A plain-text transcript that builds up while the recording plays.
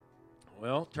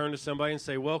Well, turn to somebody and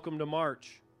say, welcome to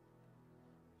March.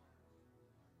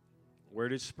 Where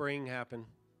did spring happen?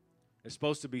 It's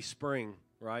supposed to be spring,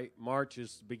 right? March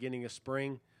is the beginning of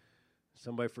spring.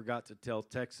 Somebody forgot to tell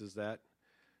Texas that,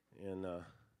 and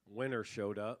winter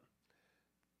showed up.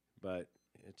 But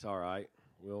it's all right.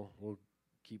 We'll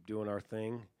keep doing our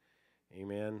thing.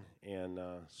 Amen. And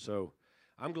so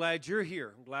I'm glad you're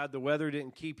here. I'm glad the weather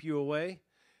didn't keep you away.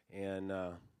 And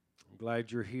I'm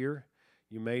glad you're here.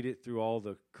 You made it through all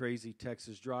the crazy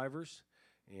Texas drivers,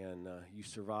 and you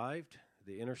survived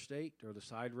the interstate or the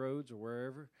side roads or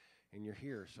wherever, and you're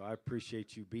here. So I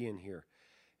appreciate you being here.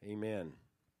 Amen.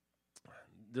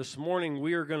 This morning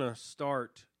we are going to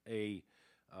start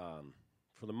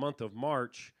for the month of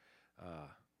March,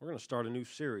 we're going to start a new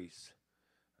series,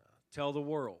 Tell the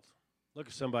World. Look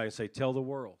at somebody and say, tell the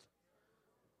world.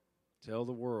 Tell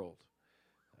the world.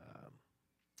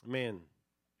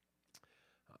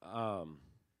 How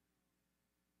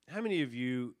many of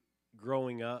you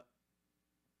growing up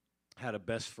had a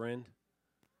best friend?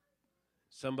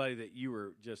 Somebody that you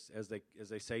were just, as they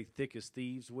say, thick as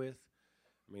thieves with?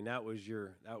 I mean, that was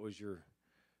your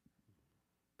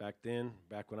back then,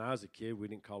 back when I was a kid, we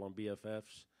didn't call them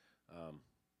BFFs.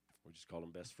 We just called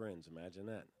them best friends. Imagine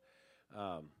that.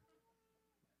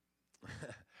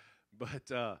 But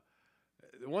the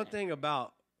one thing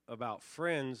about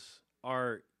friends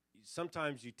are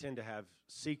sometimes you tend to have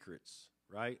secrets,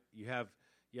 right? You have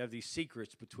these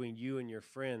secrets between you and your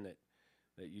friend that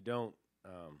you don't,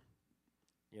 how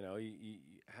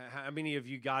many of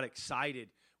you got excited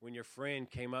when your friend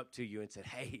came up to you and said,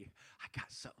 hey, I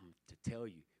got something to tell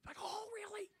you? Like, oh,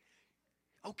 really?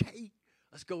 Okay,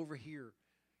 let's go over here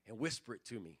and whisper it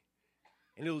to me.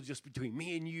 And it'll just be between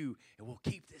me and you, and we'll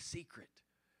keep this secret,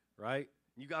 right?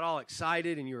 You got all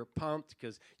excited and you were pumped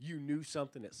because you knew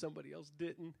something that somebody else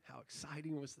didn't. How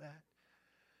exciting was that,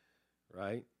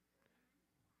 right?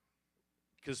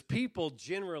 Because people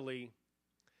generally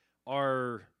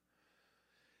are,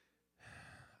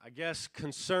 I guess,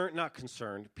 not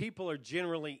concerned. People are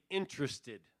generally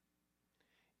interested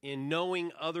in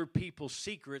knowing other people's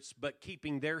secrets, but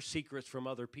keeping their secrets from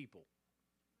other people,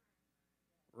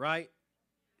 right?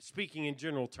 Speaking in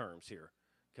general terms here,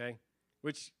 okay?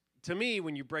 Which, to me,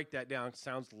 when you break that down,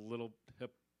 sounds a little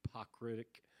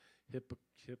hypocritic.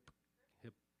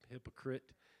 Hypocrite.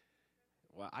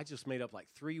 Well, I just made up like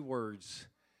 3 words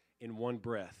in one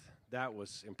breath. That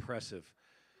was impressive.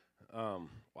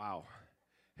 Wow.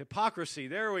 Hypocrisy.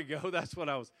 There we go. That's what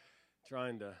I was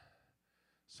trying to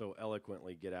so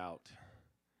eloquently get out.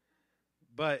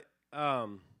 But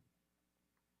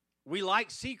we like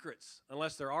secrets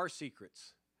unless there are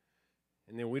secrets.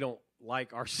 And then we don't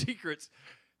like our secrets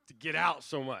to get out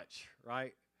so much,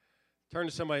 right? Turn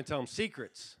to somebody and tell them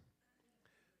secrets.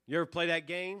 You ever play that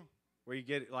game where you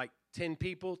get like 10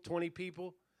 people, 20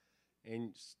 people,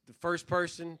 and the first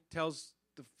person tells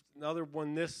the other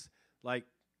one this, like,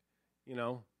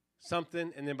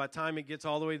 something, and then by the time it gets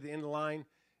all the way to the end of the line,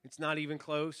 it's not even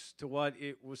close to what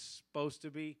it was supposed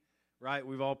to be, right?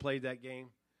 We've all played that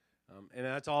game. And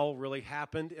that's all really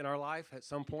happened in our life at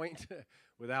some point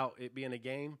without it being a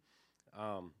game.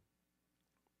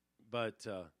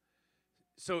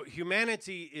 So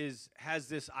humanity has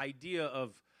this idea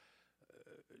of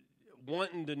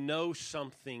wanting to know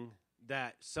something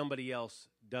that somebody else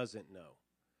doesn't know.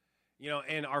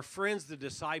 And our friends, the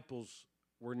disciples,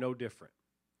 were no different,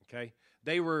 okay?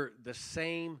 They were the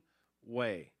same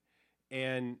way.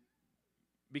 And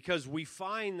because we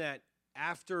find that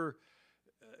after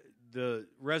the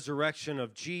resurrection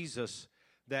of Jesus,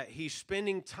 that he's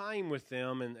spending time with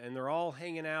them, and they're all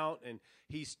hanging out, and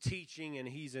he's teaching, and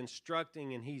he's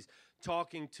instructing, and he's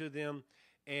talking to them,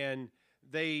 and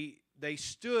they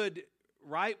stood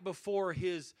right before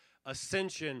his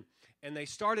ascension, and they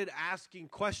started asking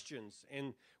questions,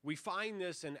 and we find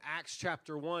this in Acts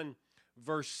chapter 1,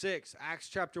 verse 6. Acts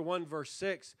chapter 1, verse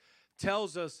 6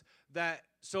 tells us that,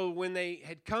 so when they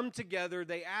had come together,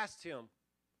 they asked him,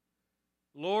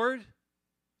 Lord,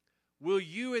 will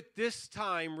you at this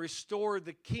time restore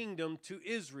the kingdom to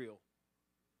Israel?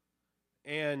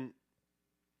 And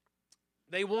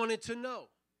they wanted to know.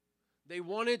 They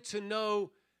wanted to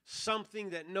know something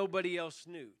that nobody else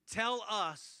knew. Tell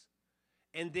us,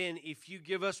 and then if you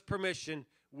give us permission,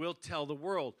 we'll tell the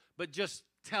world. But just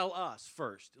tell us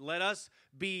first. Let us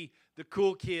be the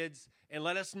cool kids, and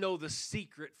let us know the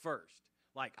secret first.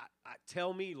 Like,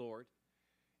 tell me, Lord.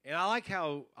 And I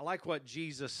like what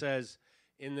Jesus says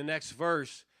in the next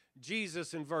verse.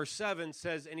 Jesus in verse 7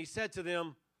 says, and he said to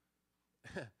them,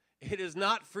 it is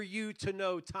not for you to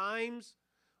know times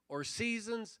or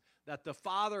seasons that the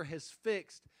Father has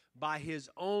fixed by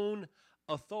his own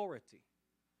authority.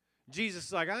 Jesus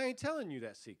is like, I ain't telling you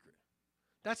that secret.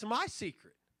 That's my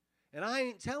secret. And I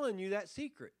ain't telling you that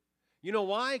secret. You know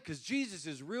why? Because Jesus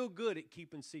is real good at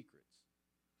keeping secrets.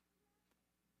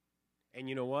 And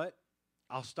you know what?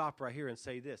 I'll stop right here and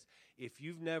say this. If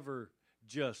you've never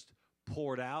just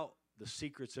poured out the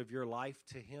secrets of your life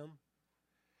to him,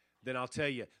 then I'll tell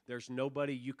you, there's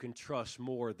nobody you can trust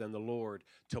more than the Lord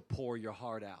to pour your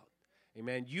heart out.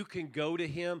 Amen. You can go to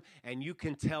him and you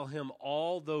can tell him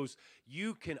all those.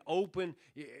 You can open.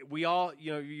 We all,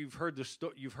 you've heard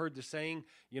the saying,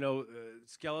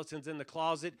 skeletons in the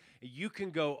closet. You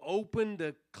can go open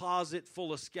the closet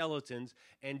full of skeletons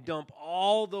and dump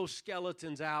all those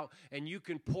skeletons out, and you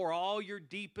can pour all your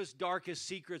deepest, darkest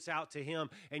secrets out to him.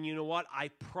 And you know what? I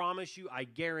promise you, I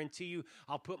guarantee you,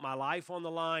 I'll put my life on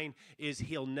the line, is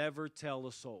he'll never tell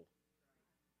a soul.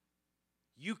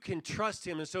 You can trust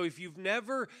him. And so if you've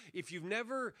never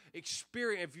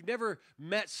experienced, if you've never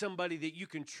met somebody that you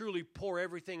can truly pour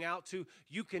everything out to,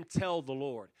 you can tell the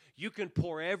Lord. You can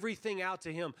pour everything out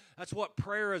to him. That's what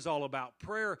prayer is all about.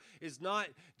 Prayer is not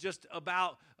just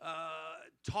about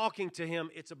talking to him.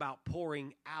 It's about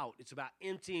pouring out. It's about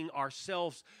emptying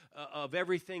ourselves of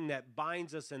everything that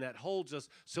binds us and that holds us,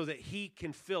 so that he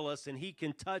can fill us and he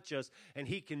can touch us and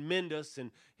he can mend us and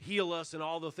heal us and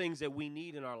all the things that we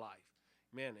need in our life.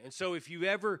 Man, and so if you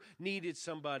ever needed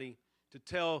somebody to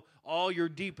tell all your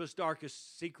deepest,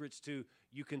 darkest secrets to,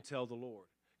 you can tell the Lord,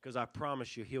 because I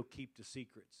promise you, he'll keep the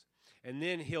secrets. And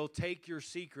then he'll take your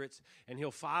secrets and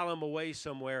he'll file them away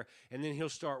somewhere, and then he'll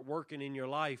start working in your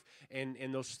life. And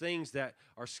those things that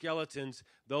are skeletons,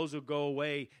 those will go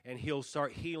away, and he'll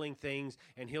start healing things,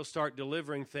 and he'll start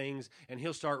delivering things, and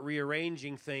he'll start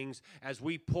rearranging things. As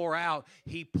we pour out,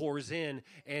 he pours in,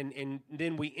 and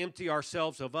then we empty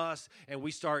ourselves of us, and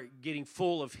we start getting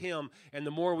full of him. And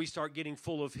the more we start getting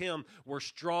full of him, we're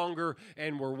stronger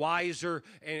and we're wiser,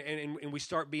 and we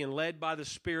start being led by the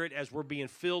Spirit as we're being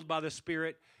filled by the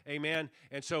Spirit. Amen.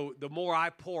 And so the more I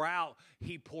pour out,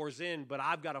 he pours in, but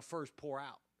I've got to first pour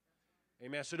out.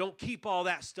 Amen. So don't keep all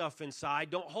that stuff inside.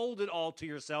 Don't hold it all to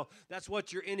yourself. That's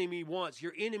what your enemy wants.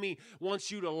 Your enemy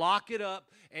wants you to lock it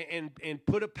up and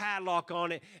put a padlock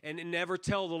on it and never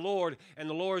tell the Lord. And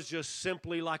the Lord's just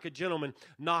simply like a gentleman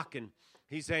knocking.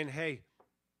 He's saying, hey,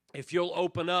 if you'll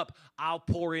open up, I'll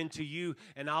pour into you,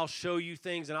 and I'll show you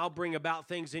things, and I'll bring about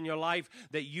things in your life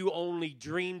that you only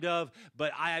dreamed of.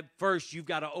 But first, you've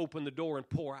got to open the door and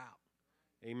pour out.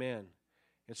 Amen.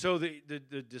 And so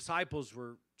the disciples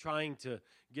were trying to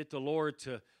get the Lord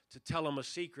to tell them a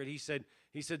secret. He said,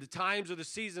 the times or the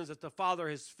seasons that the Father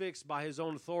has fixed by his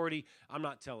own authority, I'm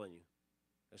not telling you.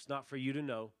 It's not for you to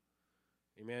know.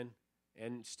 Amen.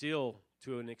 And still,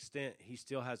 to an extent, he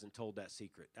still hasn't told that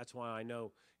secret. That's why I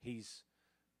know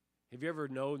have you ever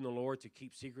known the Lord to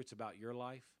keep secrets about your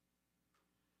life?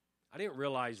 I didn't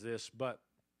realize this, but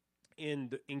in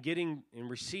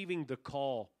receiving the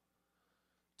call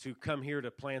to come here to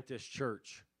plant this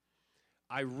church,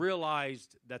 I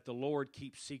realized that the Lord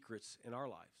keeps secrets in our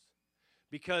lives.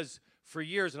 Because for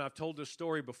years, and I've told this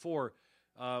story before,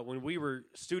 when we were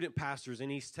student pastors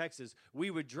in East Texas, we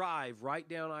would drive right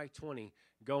down I-20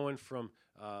 going from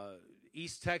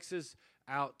East Texas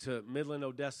out to Midland,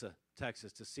 Odessa,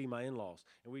 Texas to see my in-laws.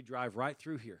 And we'd drive right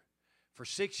through here. For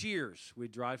 6 years,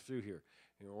 we'd drive through here,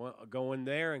 going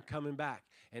there and coming back.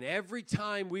 And every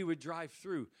time we would drive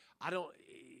through,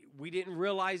 we didn't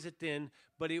realize it then,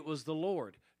 but it was the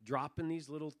Lord dropping these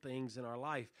little things in our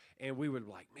life. And we would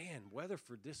like, man,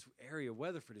 Weatherford, this area,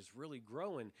 Weatherford is really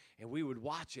growing. And we would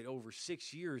watch it over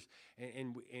 6 years,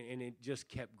 and it just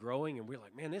kept growing. And we're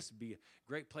like, man, this would be a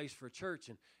great place for a church.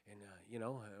 And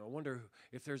I wonder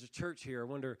if there's a church here. I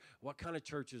wonder what kind of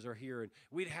churches are here. And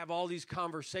we'd have all these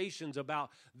conversations about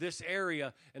this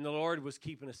area, and the Lord was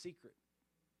keeping a secret.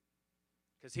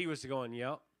 Because he was going,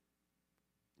 yep,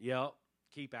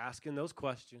 keep asking those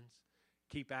questions.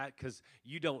 Keep at, because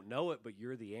you don't know it, but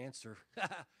you're the answer.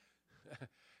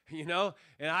 And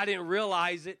I didn't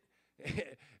realize it.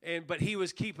 But he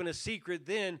was keeping a secret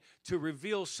then to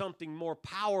reveal something more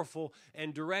powerful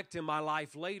and direct in my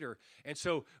life later. And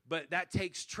so, but that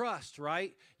takes trust,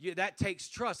 right? That takes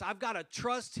trust. I've got to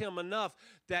trust him enough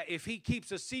that if he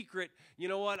keeps a secret, you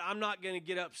know what? I'm not going to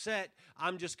get upset.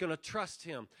 I'm just going to trust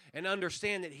him and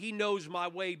understand that he knows my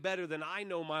way better than I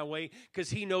know my way, because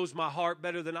he knows my heart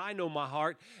better than I know my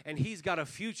heart. And he's got a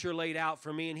future laid out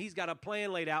for me, and he's got a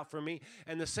plan laid out for me.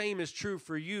 And the same is true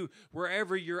for you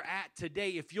wherever you're at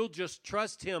today. If you'll just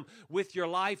trust him with your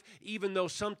life, even though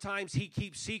sometimes he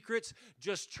keeps secrets,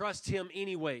 just trust him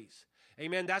anyways.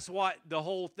 Amen. That's what the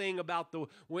whole thing about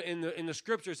in the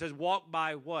scripture says, walk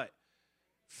by what?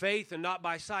 faith and not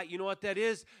by sight. You know what that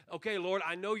is? Okay, Lord,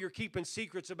 I know you're keeping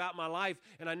secrets about my life,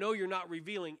 and I know you're not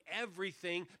revealing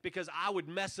everything, because I would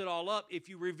mess it all up if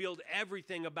you revealed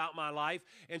everything about my life.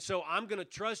 And so I'm going to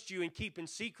trust you in keeping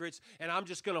secrets, and I'm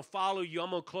just going to follow you. I'm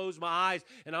going to close my eyes,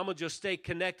 and I'm going to just stay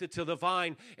connected to the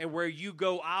vine, and where you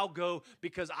go, I'll go,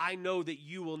 because I know that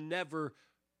you will never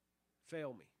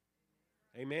fail me.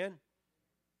 Amen?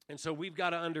 And so we've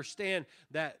got to understand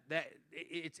that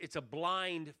it's a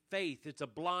blind faith. It's a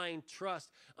blind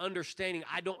trust, understanding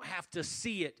I don't have to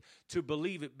see it to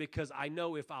believe it, because I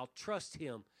know if I'll trust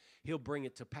him, he'll bring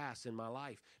it to pass in my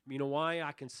life. You know why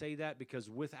I can say that? Because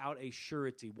without a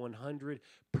surety, 100%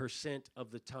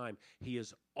 of the time, he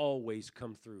has always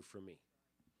come through for me.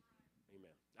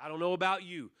 Amen. I don't know about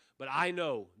you, but I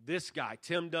know this guy,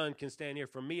 Tim Dunn, can stand here.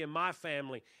 For me and my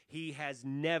family, he has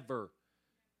never,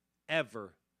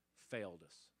 ever failed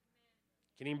us.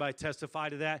 Can anybody testify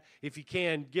to that? If you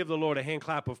can, give the Lord a hand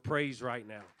clap of praise right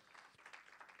now.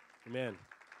 Amen.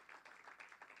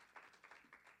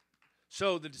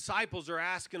 So the disciples are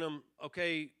asking him,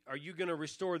 okay, are you going to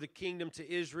restore the kingdom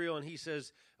to Israel? And he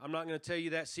says, I'm not going to tell you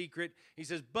that secret. He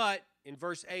says, but in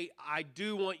verse 8, I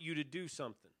do want you to do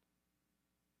something.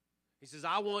 He says,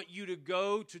 I want you to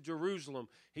go to Jerusalem.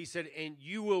 He said, and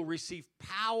you will receive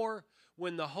power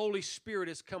when the Holy Spirit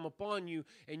has come upon you,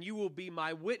 and you will be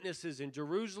my witnesses in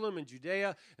Jerusalem and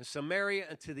Judea and Samaria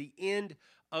and to the end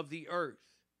of the earth.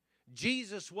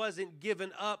 Jesus wasn't giving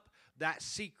up that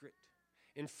secret.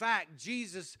 In fact,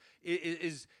 Jesus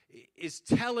is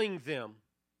telling them,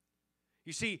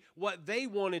 you see, what they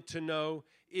wanted to know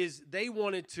is they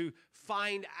wanted to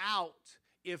find out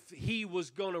if he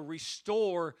was going to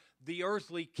restore the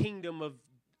earthly kingdom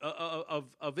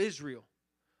of Israel.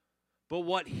 But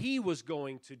what he was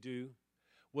going to do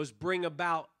was bring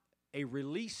about a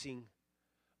releasing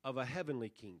of a heavenly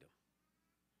kingdom.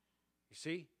 You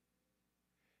see?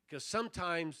 Because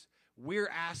sometimes we're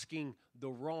asking the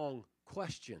wrong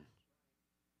question.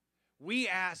 We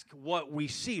ask what we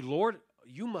see. Lord,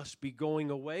 you must be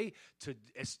going away to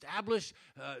establish,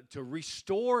 to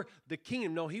restore the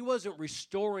kingdom. No, he wasn't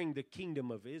restoring the kingdom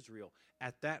of Israel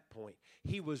at that point.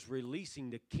 He was releasing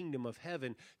the kingdom of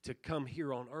heaven to come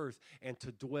here on earth and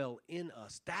to dwell in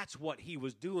us. That's what he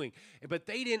was doing. But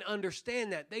they didn't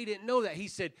understand that. They didn't know that. He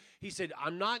said,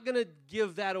 I'm not going to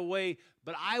give that away,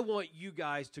 but I want you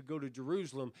guys to go to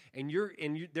Jerusalem, and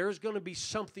there's going to be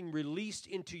something released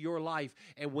into your life.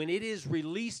 And when it is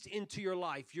released into your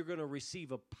life, you're going to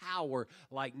receive a power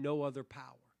like no other power.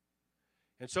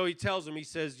 And so he tells them, he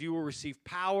says, you will receive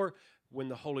power when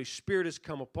the Holy Spirit has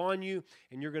come upon you,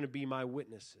 and you're going to be my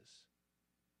witnesses.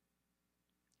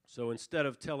 So instead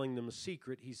of telling them a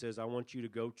secret, he says, I want you to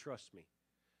go trust me.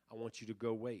 I want you to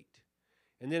go wait.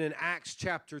 And then in Acts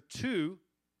chapter 2,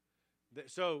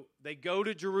 so they go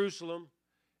to Jerusalem,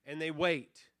 and they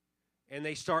wait, and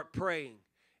they start praying.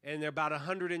 And there are about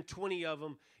 120 of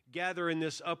them gather in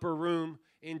this upper room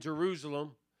in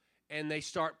Jerusalem, and they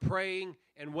start praying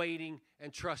and waiting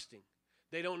and trusting.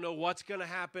 They don't know what's going to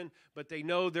happen, but they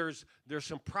know there's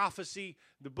some prophecy.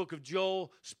 The book of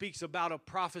Joel speaks about a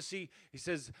prophecy. He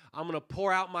says, I'm going to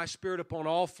pour out my spirit upon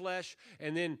all flesh.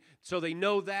 And then, so they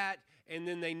know that. And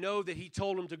then they know that he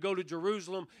told them to go to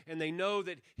Jerusalem. And they know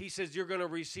that he says, you're going to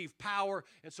receive power.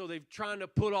 And so they're trying to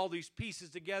put all these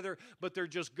pieces together, but they're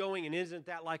just going. And isn't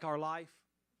that like our life?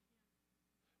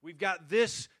 We've got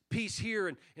this piece here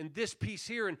and this piece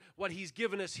here and what he's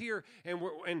given us here, and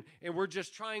we're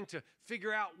just trying to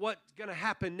figure out what's going to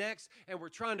happen next, and we're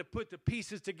trying to put the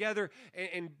pieces together,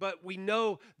 but we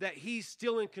know that he's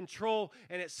still in control,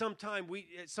 and at some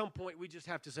point we just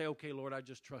have to say, okay, Lord, I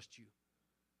just trust you.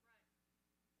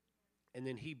 And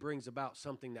then he brings about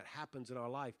something that happens in our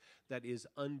life that is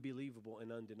unbelievable and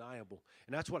undeniable.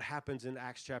 And that's what happens in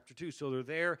Acts chapter 2. So they're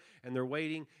there, and they're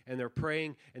waiting, and they're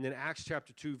praying. And then Acts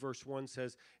chapter 2, verse 1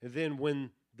 says, and then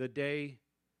when the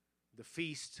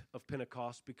feast of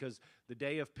Pentecost, because the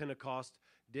day of Pentecost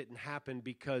didn't happen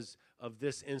because of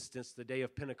this instance. The day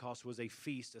of Pentecost was a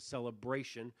feast, a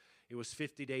celebration. It was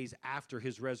 50 days after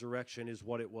his resurrection is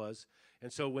what it was.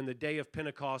 And so when the day of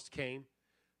Pentecost came,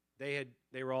 they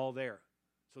were all there.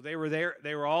 So they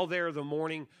were all there the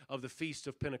morning of the Feast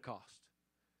of Pentecost.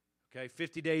 Okay,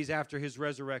 50 days after his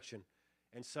resurrection.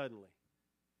 And suddenly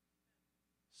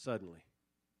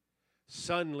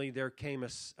there came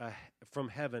from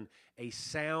heaven a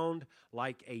sound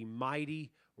like a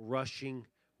mighty rushing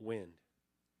wind.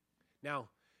 Now,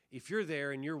 if you're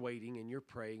there and you're waiting and you're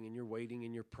praying and you're waiting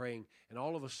and you're praying, and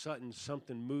all of a sudden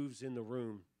something moves in the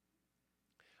room,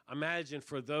 imagine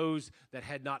for those that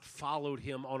had not followed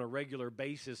him on a regular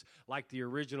basis, like the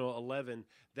original 11,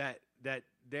 that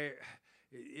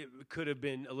it could have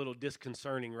been a little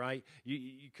disconcerting, right?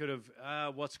 You could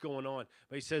have, what's going on?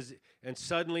 But he says, and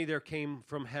suddenly there came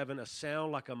from heaven a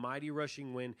sound like a mighty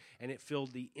rushing wind, and it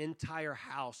filled the entire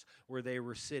house where they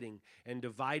were sitting. And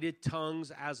divided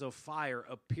tongues as of fire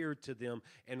appeared to them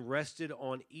and rested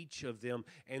on each of them.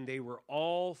 And they were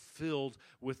all filled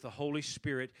with the Holy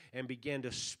Spirit and began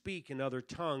to speak in other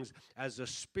tongues as the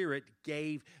Spirit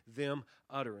gave them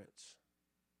utterance.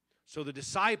 So the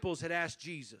disciples had asked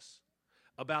Jesus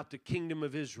about the kingdom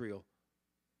of Israel.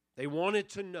 They wanted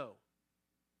to know.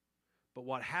 But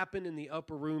what happened in the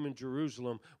upper room in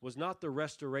Jerusalem was not the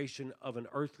restoration of an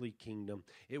earthly kingdom.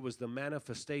 It was the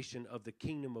manifestation of the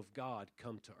kingdom of God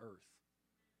come to earth.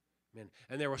 Amen.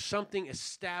 And there was something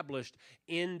established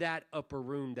in that upper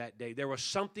room that day. There was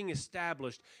something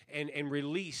established and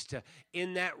released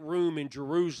in that room in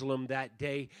Jerusalem that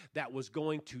day that was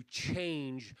going to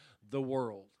change the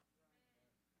world.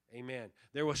 Amen.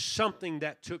 There was something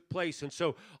that took place. And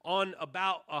so on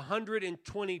about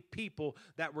 120 people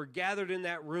that were gathered in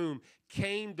that room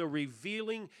came the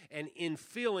revealing and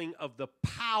infilling of the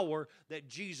power that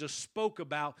Jesus spoke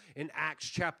about in Acts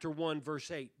chapter 1, verse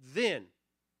 8. Then,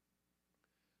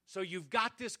 so you've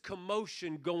got this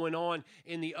commotion going on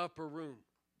in the upper room.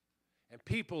 And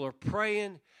people are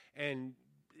praying and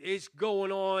it's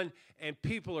going on and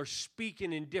people are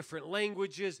speaking in different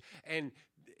languages and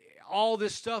all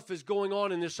this stuff is going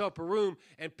on in this upper room,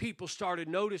 and people started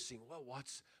noticing, well,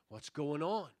 what's going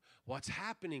on? What's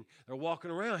happening? They're walking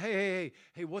around, hey,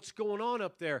 what's going on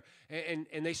up there?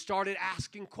 And they started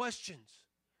asking questions.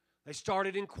 They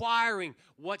started inquiring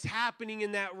what's happening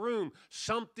in that room.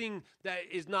 Something that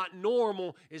is not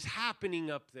normal is happening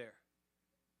up there.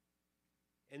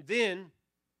 And then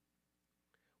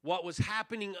what was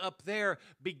happening up there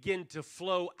began to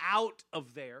flow out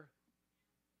of there.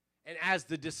 And as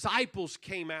the disciples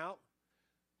came out,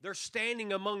 they're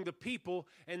standing among the people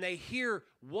and they hear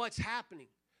what's happening.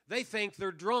 They think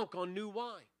they're drunk on new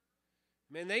wine.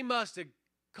 Man, they must have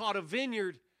caught a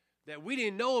vineyard that we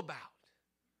didn't know about.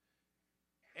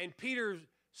 And Peter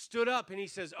stood up and he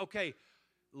says, okay,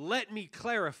 let me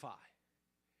clarify.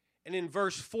 And in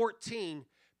verse 14,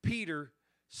 Peter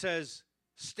says,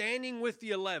 standing with the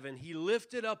 11, he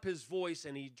lifted up his voice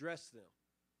and he addressed them.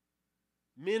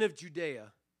 Men of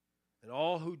Judea, and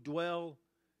all who dwell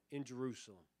in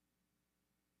Jerusalem.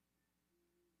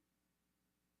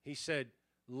 He said,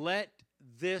 let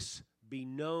this be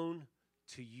known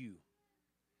to you.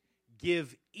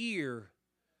 Give ear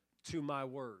to my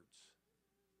words.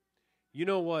 You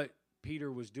know what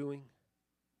Peter was doing?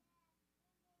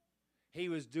 He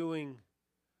was doing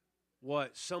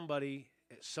what somebody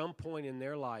at some point in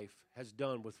their life has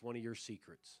done with one of your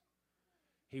secrets.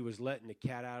 He was letting the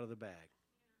cat out of the bag.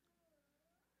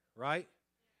 Right?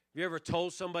 Have you ever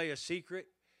told somebody a secret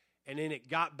and then it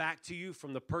got back to you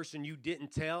from the person you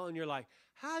didn't tell and you're like,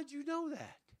 how'd you know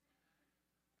that?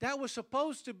 That was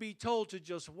supposed to be told to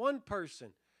just one person.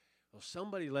 Well,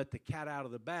 somebody let the cat out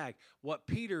of the bag. What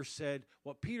Peter said,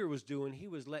 what Peter was doing, he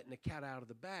was letting the cat out of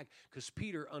the bag because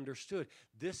Peter understood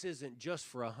this isn't just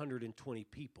for 120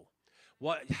 people.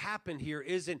 What happened here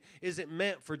isn't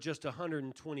meant for just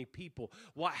 120 people.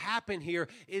 What happened here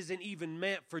isn't even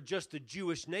meant for just the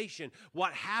Jewish nation.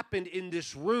 What happened in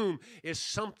this room is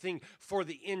something for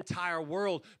the entire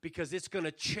world because it's going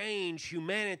to change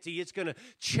humanity. It's going to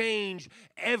change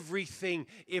everything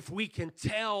if we can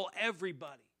tell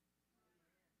everybody.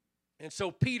 And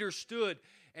so Peter stood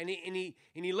and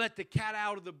he let the cat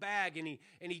out of the bag and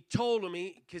he told him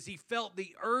because he felt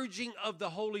the urging of the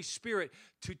Holy Spirit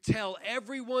to tell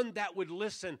everyone that would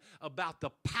listen about the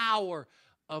power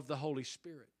of the Holy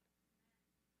Spirit.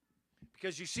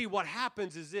 Because you see, what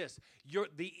happens is this: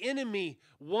 the enemy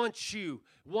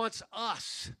wants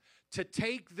us to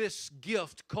take this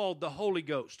gift called the Holy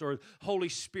Ghost or Holy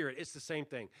Spirit. It's the same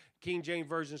thing. King James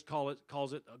versions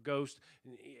calls it a ghost.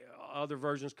 Other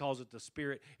versions calls it the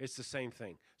Spirit. It's the same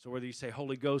thing. So whether you say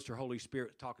Holy Ghost or Holy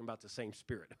Spirit, talking about the same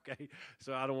Spirit, okay?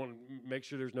 So I don't want to make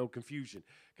sure there's no confusion,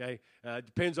 okay?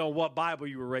 Depends on what Bible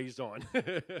you were raised on.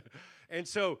 And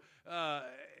so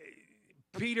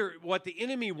Peter, what the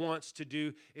enemy wants to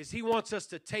do is he wants us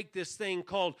to take this thing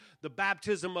called the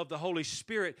baptism of the Holy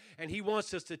Spirit, and he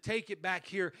wants us to take it back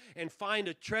here and find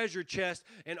a treasure chest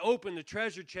and open the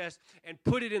treasure chest and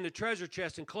put it in the treasure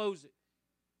chest and close it.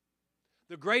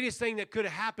 The greatest thing that could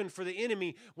have happened for the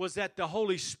enemy was that the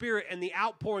Holy Spirit and the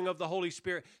outpouring of the Holy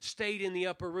Spirit stayed in the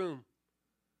upper room.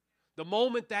 The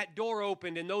moment that door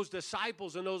opened and those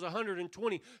disciples and those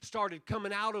 120 started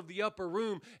coming out of the upper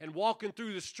room and walking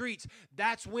through the streets,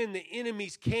 that's when the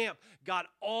enemy's camp got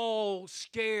all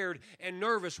scared and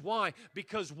nervous. Why?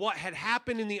 Because what had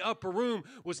happened in the upper room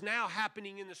was now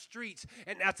happening in the streets,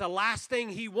 and that's the last thing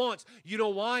he wants. You know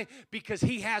why? Because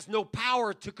he has no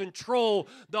power to control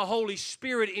the Holy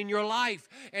Spirit in your life,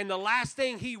 and the last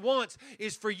thing he wants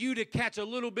is for you to catch a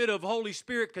little bit of Holy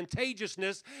Spirit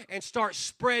contagiousness and start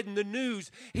spreading the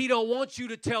news. He don't want you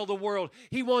to tell the world.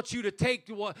 He wants you to take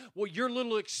your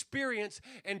little experience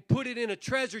and put it in a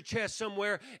treasure chest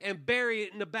somewhere and bury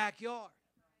it in the backyard.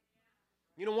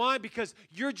 You know why? Because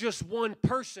you're just one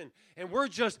person, and we're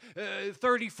just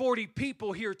 30, 40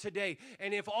 people here today.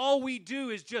 And if all we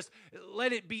do is just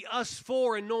let it be us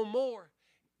four and no more,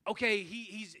 okay,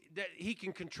 he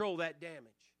can control that damage.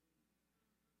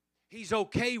 He's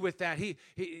okay with that.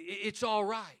 It's all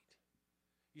right.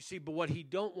 You see, but what he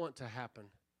don't want to happen,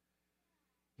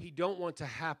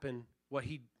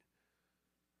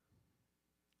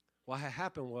 what had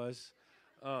happened was,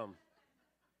 right.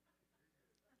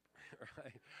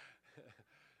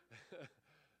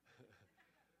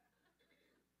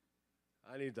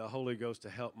 I need the Holy Ghost to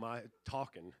help my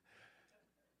talking.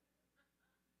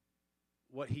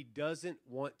 What he doesn't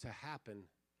want to happen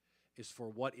is for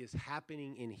what is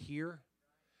happening in here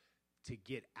to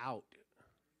get out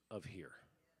of here.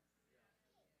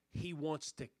 He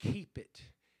wants to keep it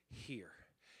here.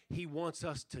 He wants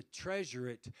us to treasure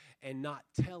it and not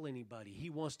tell anybody. He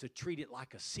wants to treat it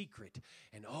like a secret.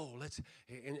 And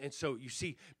so you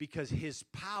see, because his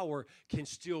power can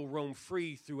still roam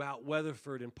free throughout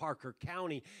Weatherford and Parker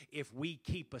County if we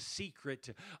keep a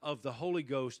secret of the Holy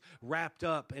Ghost wrapped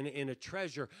up in a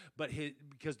treasure. But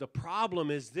because the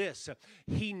problem is this,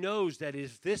 he knows that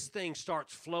if this thing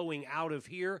starts flowing out of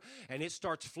here, and it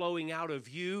starts flowing out of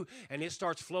you, and it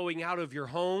starts flowing out of your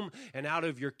home, and out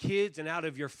of your kids, and out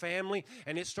of your family,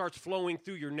 and it starts flowing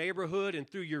through your neighborhood and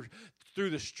through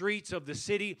the streets of the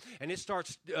city, and it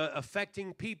starts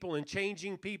affecting people and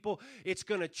changing people, it's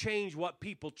going to change what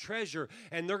people treasure,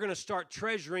 and they're going to start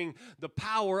treasuring the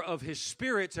power of his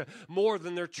Spirit more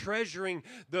than they're treasuring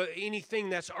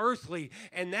anything that's earthly,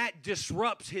 and that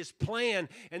disrupts his plan,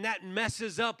 and that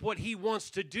messes up what he wants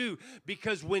to do,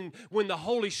 because when the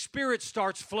Holy Spirit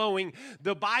starts flowing,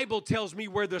 the Bible tells me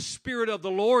where the Spirit of the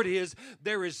Lord is,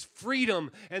 there is freedom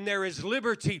and there is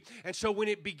liberty. And so when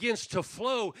it begins to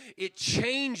flow, it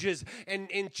changes, and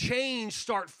chains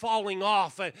start falling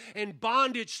off, and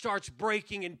bondage starts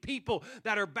breaking, and people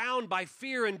that are bound by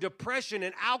fear and depression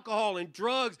and alcohol and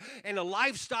drugs and a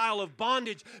lifestyle of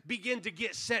bondage begin to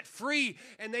get set free,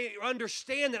 and they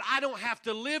understand that I don't have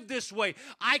to live this way.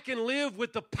 I can live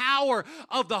with the power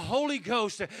of the Holy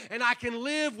Ghost, and I can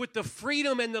live with the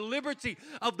freedom and the liberty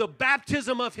of the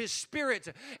baptism of his Spirit,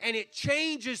 and it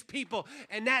changes people,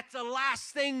 and that's the last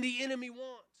thing the enemy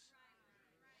wants.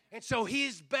 And so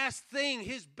his best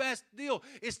deal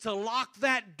is to lock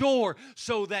that door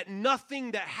so that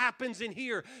nothing that happens in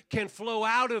here can flow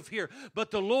out of here.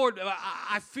 But the Lord,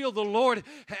 I feel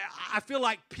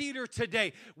like Peter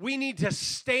today. We need to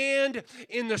stand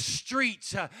in the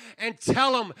streets and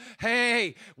tell them,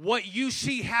 hey, what you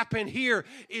see happen here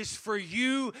is for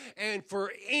you and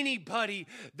for anybody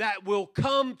that will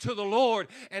come to the Lord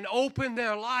and open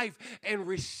their life and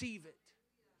receive it.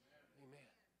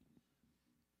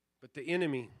 But the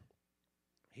enemy,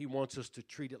 he wants us to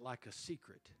treat it like a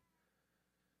secret.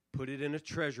 Put it in a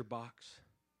treasure box.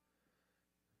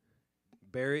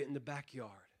 Bury it in the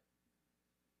backyard.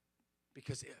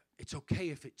 Because it's okay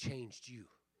if it changed you.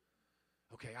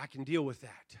 Okay, I can deal with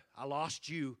that. I lost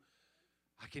you.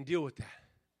 I can deal with that.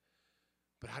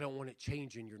 But I don't want it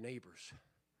changing your neighbors.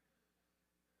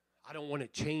 I don't want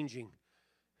it changing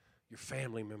your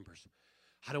family members.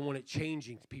 I don't want it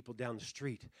changing people down the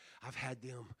street. I've had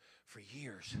them for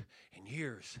years and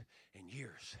years and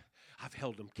years. I've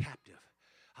held them captive.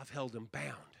 I've held them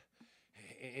bound.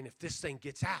 And if this thing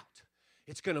gets out,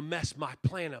 it's going to mess my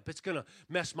plan up. It's going to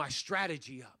mess my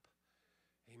strategy up.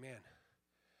 Amen.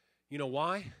 You know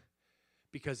why?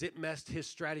 Because it messed his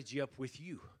strategy up with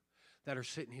you that are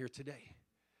sitting here today.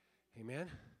 Amen.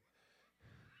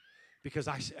 Because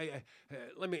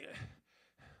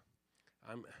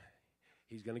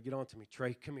he's going to get on to me.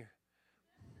 Trey, come here.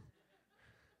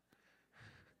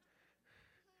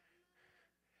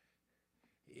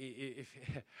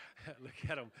 Look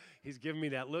at him. He's giving me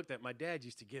that look that my dad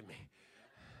used to give me.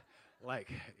 Like,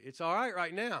 it's all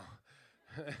right now.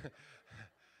 Let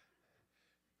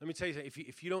me tell you something.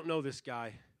 If you don't know this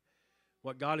guy,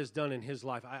 what God has done in his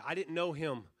life, I didn't know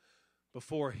him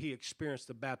before he experienced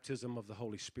the baptism of the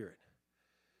Holy Spirit.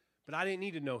 But I didn't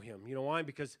need to know him. You know why?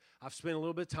 Because I've spent a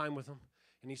little bit of time with him,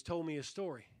 and he's told me his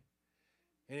story.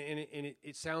 And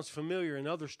it sounds familiar in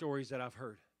other stories that I've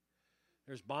heard.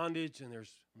 There's bondage, and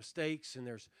there's mistakes, and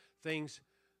there's things.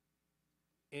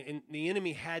 And the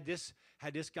enemy had this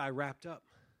guy wrapped up.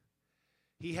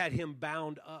 He had him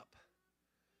bound up.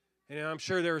 And I'm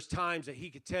sure there was times that he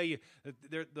could tell you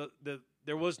that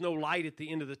there was no light at the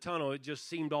end of the tunnel. It just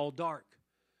seemed all dark.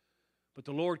 But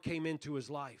the Lord came into his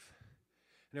life.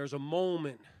 And there was a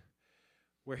moment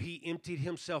where he emptied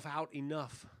himself out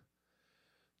enough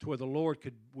to where the Lord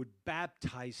would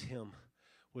baptize him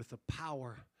with the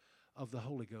power of the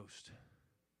Holy Ghost.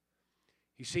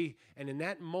 You see, and in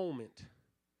that moment,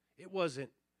 it wasn't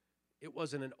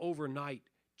an overnight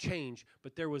change,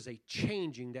 but there was a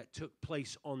changing that took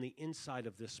place on the inside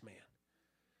of this man.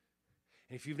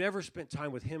 And if you've never spent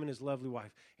time with him and his lovely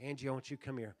wife, Angie, I want you to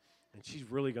come here. And she's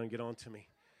really going to get on to me.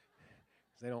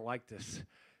 They don't like this.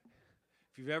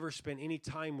 If you've ever spent any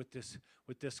time with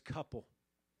this couple,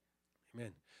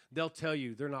 amen, they'll tell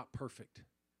you they're not perfect.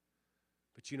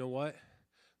 But you know what?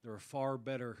 They're far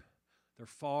better. They're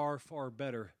far, far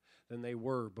better than they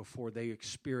were before they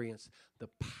experienced the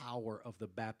power of the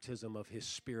baptism of his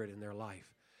Spirit in their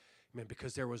life. Amen.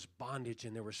 Because there was bondage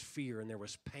and there was fear and there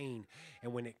was pain.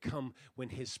 And when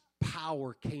his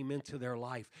power came into their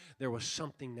life, there was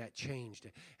something that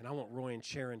changed. And I want Roy and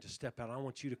Sharon to step out. I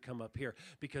want you to come up here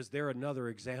because they're another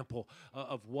example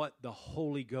of what the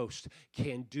Holy Ghost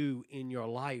can do in your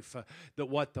life,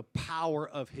 what the power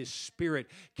of his Spirit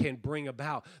can bring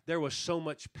about. There was so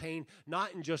much pain,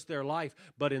 not in just their life,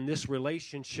 but in this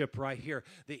relationship right here.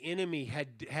 The enemy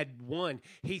had won.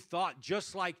 He thought,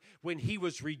 just like when he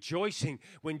was rejoicing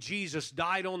when Jesus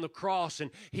died on the cross and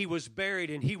he was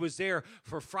buried and he was there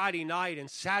for Friday night and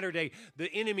Saturday,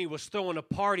 the enemy was throwing a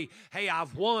party. Hey,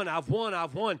 I've won.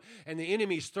 And the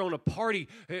enemy's throwing a party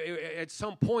at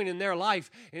some point in their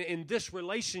life. In this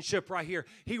relationship right here,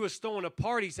 he was throwing a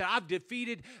party. He said, I've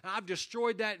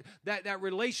destroyed that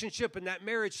relationship and that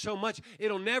marriage so much,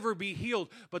 it'll never be healed.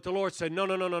 But the Lord said, no.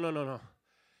 You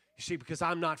see, because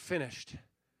I'm not finished.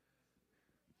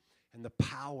 And the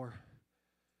power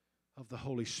of the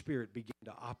Holy Spirit began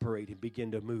to operate and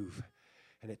begin to move.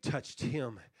 And it touched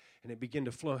him, and it began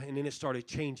to flow, and then it started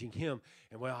changing him.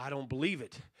 And, well, I don't believe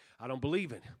it.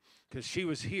 Because she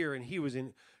was here, and he was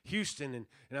in Houston,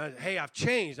 and hey, I've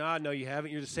changed. No, I know you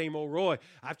haven't. You're the same old Roy.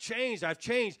 I've changed.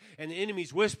 And the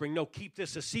enemy's whispering, no, keep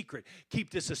this a secret.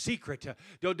 Keep this a secret.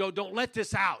 Don't let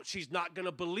this out. She's not going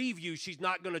to believe you. She's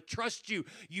not going to trust you.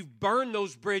 You've burned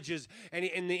those bridges, and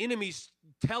the enemy's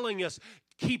telling us,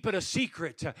 keep it a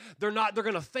secret. They're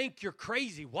going to think you're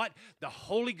crazy. What? The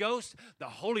Holy Ghost, the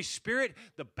Holy Spirit,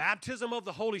 the baptism of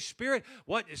the Holy Spirit,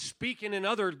 what is speaking in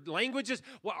other languages?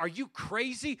 What, are you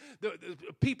crazy? The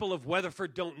people of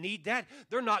Weatherford don't need that.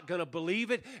 They're not going to believe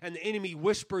it. And the enemy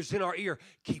whispers in our ear,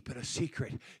 keep it a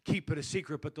secret. Keep it a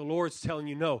secret. But the Lord's telling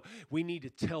you, no, we need to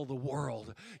tell the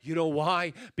world. You know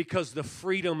why? Because the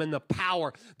freedom and the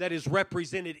power that is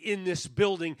represented in this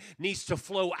building needs to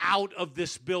flow out of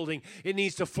this building. It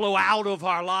needs to flow out of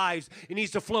our lives. It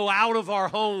needs to flow out of our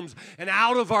homes and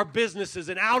out of our businesses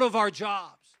and out of our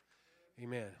jobs.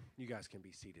 Amen. You guys can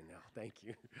be seated now. Thank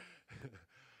you.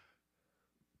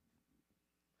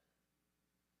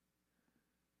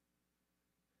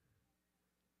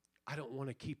 I don't want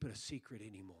to keep it a secret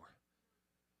anymore.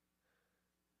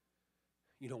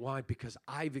 You know why? Because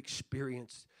I've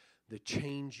experienced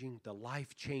the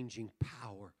life-changing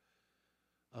power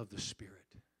of the Spirit.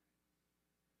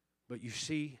 But you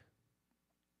see,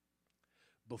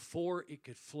 before it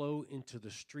could flow into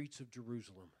the streets of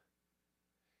Jerusalem,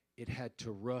 it had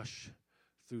to rush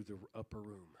through the upper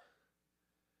room.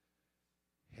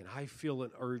 And I feel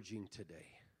an urging today.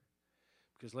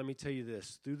 Because let me tell you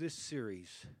this, through this series,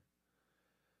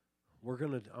 we're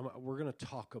going to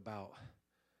talk about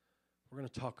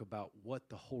what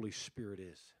the Holy Spirit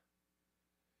is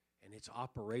and its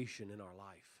operation in our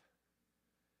life.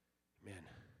 Amen.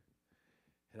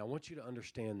 And I want you to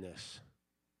understand this.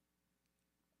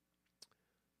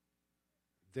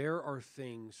 There are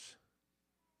things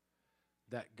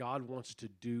that God wants to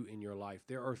do in your life.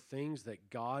 There are things that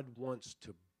God wants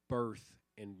to birth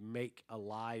and make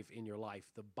alive in your life.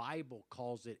 The Bible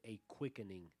calls it a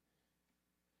quickening.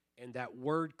 And that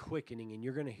word quickening, and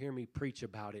you're going to hear me preach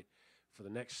about it for the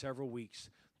next several weeks,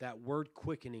 that word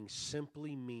quickening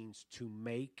simply means to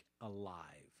make alive.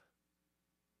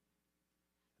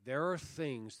 There are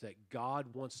things that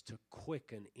God wants to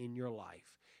quicken in your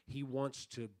life. He wants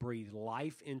to breathe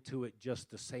life into it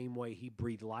just the same way He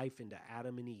breathed life into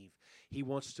Adam and Eve. He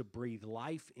wants to breathe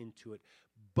life into it.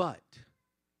 But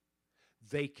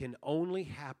they can only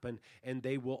happen, and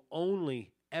they will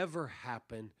only ever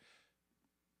happen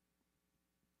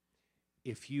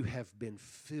if you have been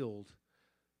filled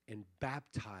and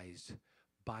baptized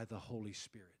by the Holy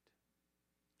Spirit.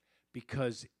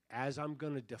 Because as I'm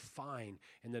going to define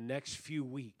in the next few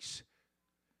weeks,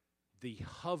 the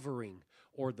hovering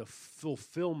or the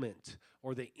fulfillment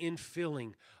or the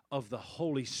infilling of the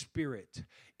Holy Spirit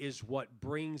is what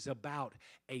brings about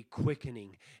a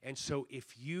quickening. And so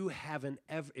if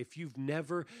you've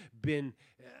never been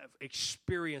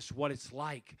experienced what it's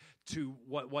like to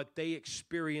what they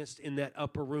experienced in that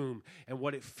upper room and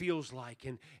what it feels like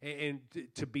and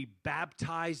to be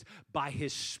baptized by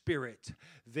His Spirit,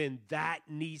 then that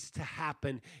needs to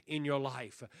happen in your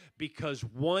life. Because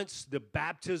once the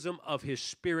baptism of His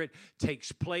Spirit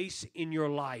takes place in your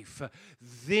life,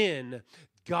 then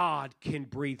God can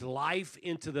breathe life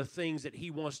into the things that He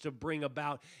wants to bring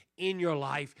about in your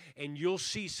life, and you'll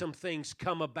see some things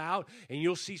come about, and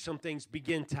you'll see some things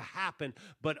begin to happen,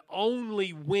 but only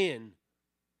when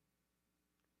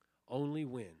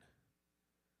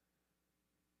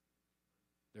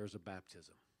there's a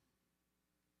baptism.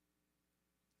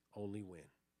 Only when.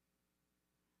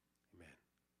 Amen.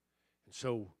 And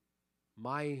so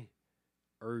my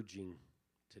urging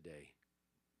today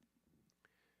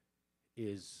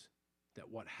is that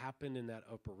what happened in that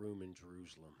upper room in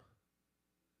Jerusalem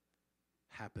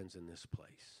happens in this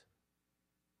place.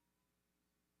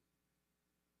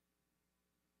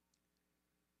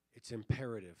 It's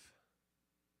imperative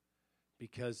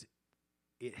because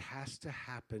it has to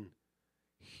happen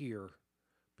here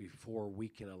before we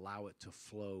can allow it to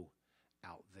flow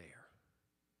out there.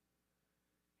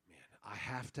 Man, I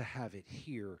have to have it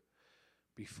here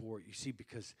before, you see,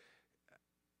 because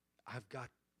I've got,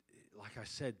 like I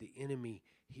said, the enemy,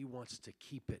 he wants to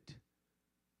keep it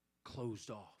closed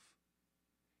off.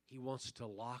 He wants to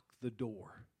lock the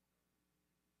door.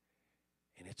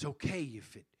 And it's okay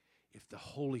if the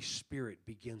Holy Spirit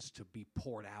begins to be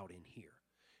poured out in here.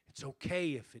 It's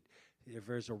okay if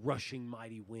there's a rushing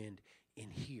mighty wind in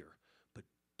here, but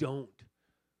don't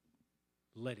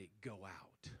let it go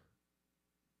out.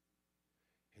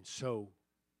 And so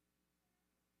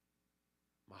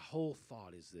my whole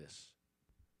thought is this.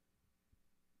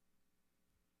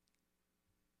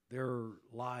 There are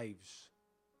lives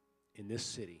in this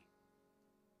city,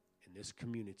 in this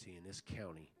community, in this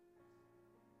county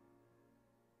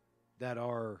that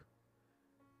are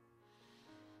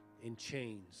in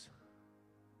chains,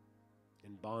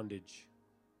 in bondage,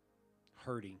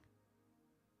 hurting.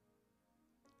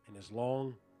 And as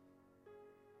long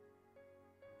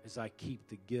as I keep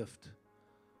the gift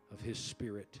of His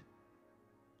Spirit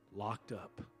locked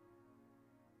up,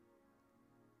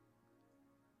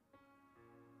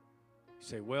 you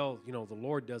say, well, the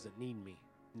Lord doesn't need me.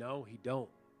 No, He don't,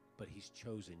 but He's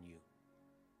chosen you.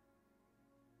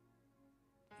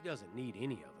 He doesn't need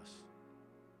any of us,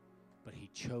 but He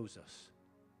chose us.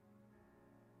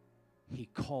 He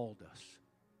called us.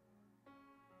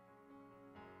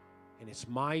 And it's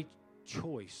my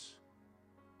choice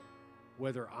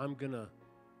whether I'm going to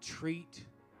treat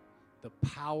the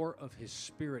power of His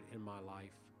Spirit in my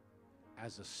life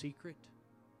as a secret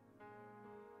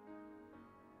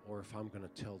or if I'm going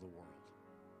to tell the world.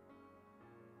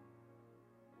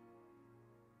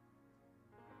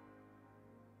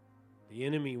 The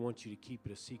enemy wants you to keep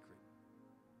it a secret.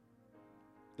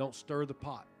 Don't stir the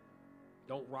pot.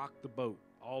 Don't rock the boat.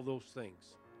 All those things.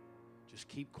 Just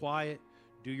keep quiet.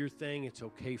 Do your thing. It's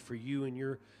okay for you and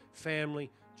your family.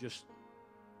 Just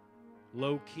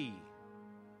low key.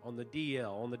 On the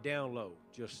DL, on the down low.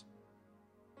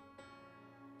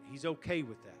 He's okay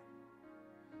with that.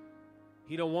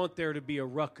 He don't want there to be a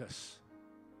ruckus.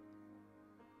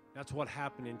 That's what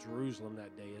happened in Jerusalem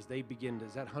that day as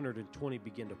that 120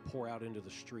 begin to pour out into the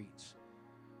streets.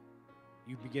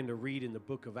 You begin to read in the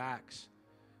book of Acts,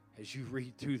 as you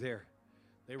read through there,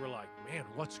 they were like, man,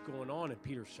 what's going on? And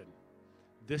Peter said,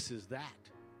 this is that.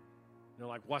 And they're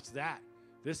like, what's that?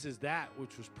 This is that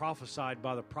which was prophesied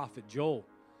by the prophet Joel.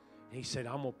 And he said,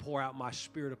 I'm going to pour out my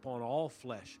Spirit upon all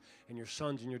flesh, and your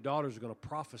sons and your daughters are going to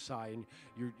prophesy, and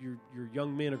your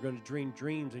young men are going to dream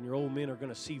dreams, and your old men are going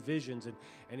to see visions,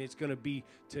 and it's going to be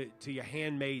to your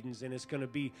handmaidens, and it's going to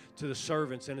be to the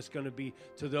servants, and it's going to be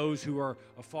to those who are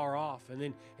afar off. And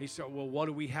then he said, well, what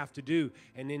do we have to do?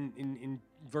 And then in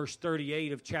verse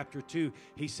 38 of chapter 2,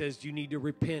 he says, you need to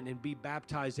repent and be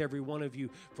baptized, every one of you,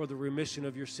 for the remission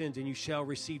of your sins, and you shall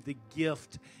receive the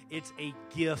gift. It's a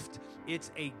gift.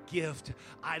 It's a gift.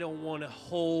 I don't want to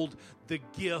hold the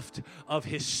gift of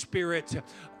His Spirit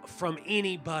from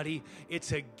anybody.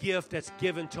 It's a gift that's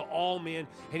given to all men.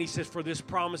 And he says, for this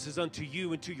promise is unto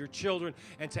you and to your children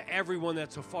and to everyone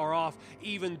that's afar off,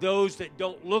 even those that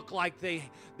don't look like they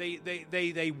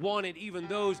want it, even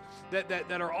those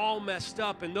that are all messed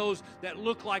up, and those that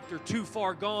look like they're too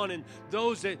far gone, and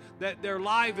those that their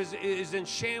life is in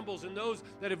shambles, and those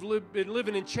that have been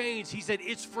living in chains. He said,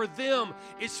 it's for them,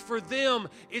 it's for them,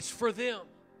 it's for them.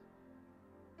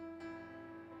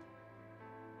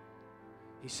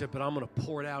 He said, but I'm going to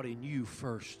pour it out in you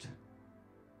first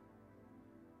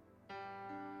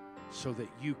so that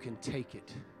you can take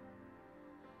it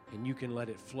and you can let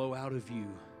it flow out of you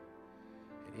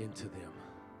and into them.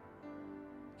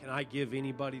 Can I give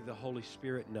anybody the Holy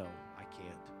Spirit? No, I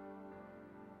can't.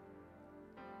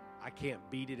 I can't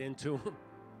beat it into them.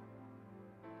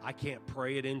 I can't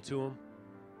pray it into them.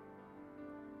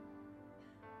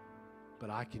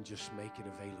 But I can just make it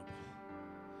available.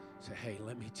 Say, hey,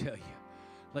 let me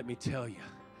tell you,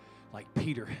 like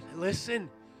Peter, listen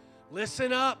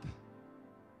up.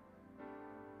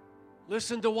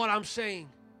 Listen to what I'm saying.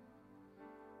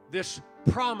 This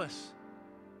promise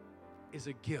is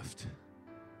a gift,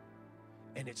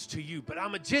 and it's to you. But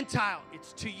I'm a Gentile,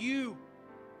 it's to you.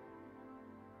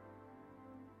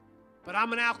 But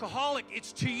I'm an alcoholic,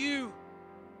 it's to you.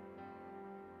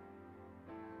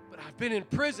 But I've been in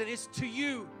prison, it's to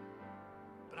you.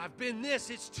 But I've been this,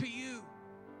 it's to you.